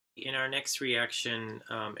In our next reaction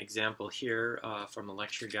example here from the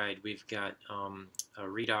lecture guide, we've got a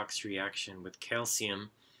redox reaction with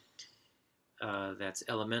calcium that's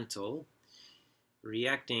elemental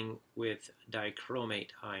reacting with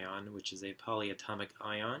dichromate ion, which is a polyatomic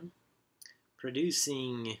ion,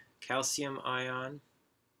 producing calcium ion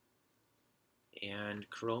and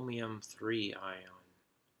chromium 3 ion.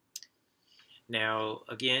 Now,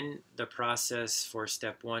 again, the process for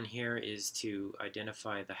step 1 here is to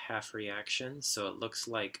identify the half reaction. So it looks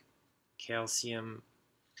like calcium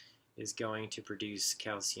is going to produce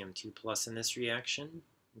calcium 2 plus in this reaction,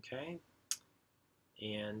 okay?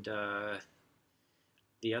 And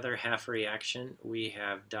the other half reaction, we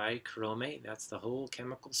have dichromate. That's the whole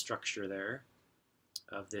chemical structure there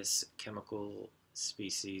of this chemical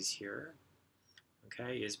species here,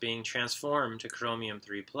 okay, is being transformed to chromium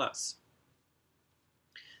 3 plus.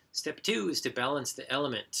 Step 2 is to balance the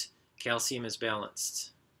element. Calcium is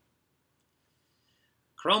balanced.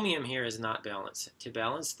 Chromium here is not balanced. To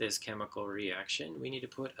balance this chemical reaction, we need to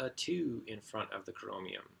put a 2 in front of the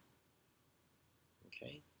chromium.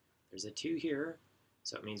 Okay, there's a 2 here,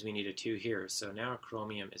 so it means we need a 2 here. So now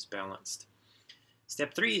chromium is balanced.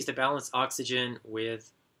 Step 3 is to balance oxygen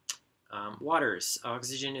with waters.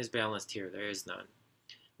 Oxygen is balanced here. There is none.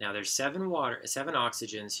 Now there's 7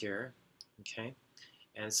 oxygens here, okay?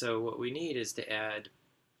 And so what we need is to add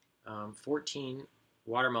 14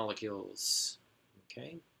 water molecules,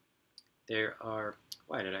 okay? There are,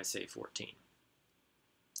 why did I say 14?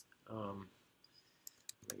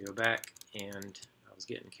 Let me go back, and I was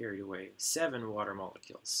getting carried away. 7 water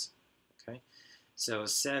molecules, okay? So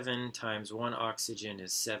 7 times 1 oxygen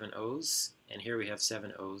is 7 O's, and here we have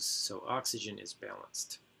 7 O's, so oxygen is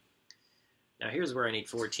balanced. Now here's where I need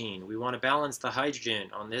 14. We want to balance the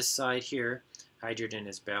hydrogen. On this side here, hydrogen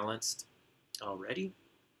is balanced already.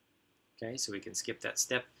 Okay, so we can skip that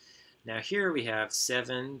step. Now here we have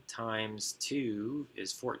 7 times 2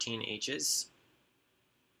 is 14 H's.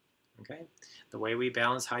 Okay, the way we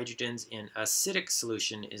balance hydrogens in acidic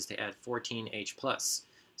solution is to add 14 H+.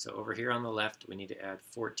 So over here on the left, we need to add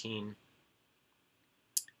 14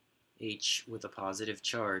 H with a positive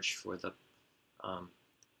charge for the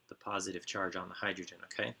positive charge on the hydrogen,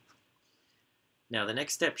 okay? Now the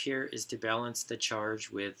next step here is to balance the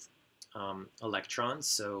charge with electrons.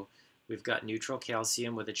 So we've got neutral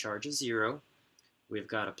calcium with a charge of 0. We've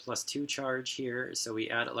got a +2 charge here, so we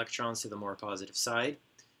add electrons to the more positive side.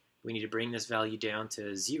 We need to bring this value down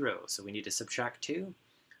to 0, so we need to subtract 2.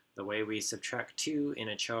 The way we subtract 2 in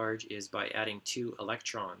a charge is by adding 2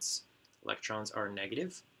 electrons. Electrons are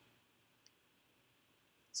negative.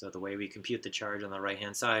 So the way we compute the charge on the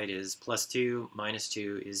right-hand side is +2 minus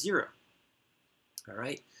 2 is 0. All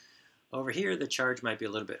right. Over here, the charge might be a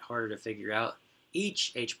little bit harder to figure out.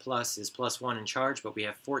 Each H+ is +1 in charge, but we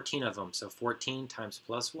have 14 of them. So 14 times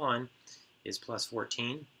 +1 is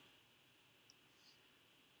 +14.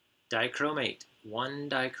 Dichromate. 1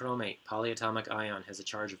 dichromate, polyatomic ion, has a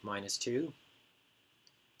charge of -2.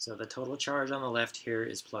 So the total charge on the left here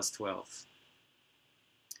is +12.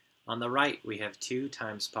 On the right, we have 2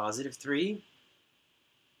 times +3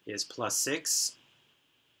 is +6.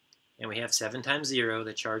 And we have 7 times 0.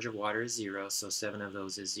 The charge of water is 0, so 7 of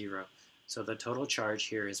those is 0. So the total charge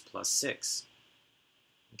here is +6.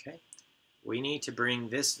 Okay? We need to bring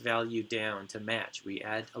this value down to match. We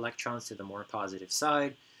add electrons to the more positive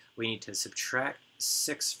side. We need to subtract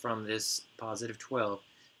 6 from this +12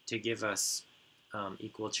 to give us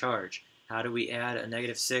equal charge. How do we add a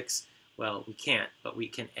 -6? Well, we can't, but we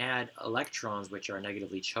can add electrons which are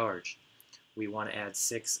negatively charged. We want to add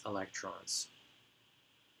 6 electrons.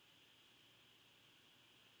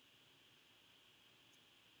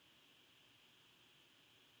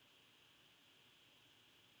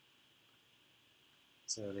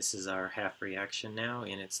 So this is our half reaction now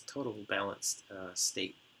in its total balanced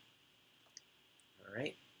state. All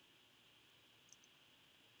right.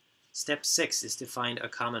 Step 6 is to find a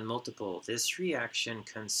common multiple. This reaction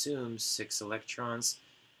consumes 6 electrons.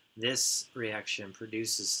 This reaction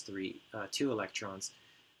produces 2 electrons.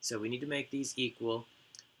 So we need to make these equal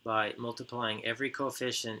by multiplying every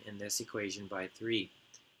coefficient in this equation by 3.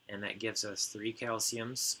 And that gives us 3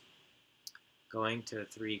 calciums going to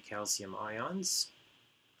 3 calcium ions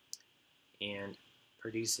and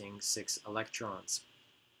producing 6 electrons.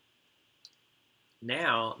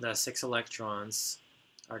 Now the 6 electrons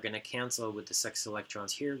are going to cancel with the 6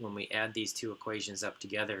 electrons here when we add these 2 equations up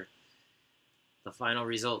together. The final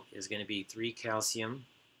result is going to be 3 calcium.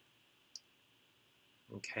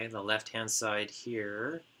 Okay, the left-hand side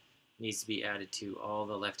here needs to be added to all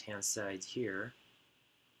the left-hand sides here.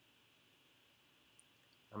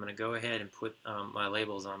 I'm going to go ahead and put my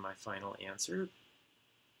labels on my final answer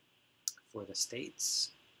for the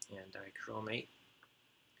states and dichromate.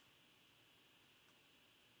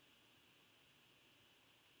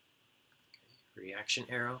 Okay, reaction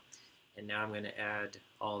arrow. And now I'm going to add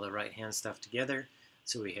all the right-hand stuff together.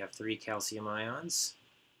 So we have 3 calcium ions,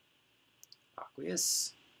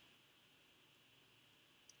 aqueous,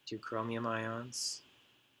 2 chromium ions,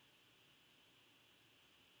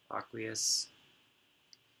 aqueous,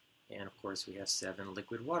 and of course we have 7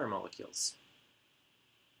 liquid water molecules.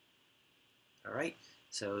 All right,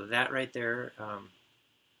 so that right there,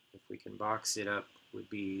 if we can box it up, would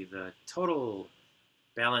be the total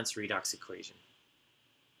balanced redox equation.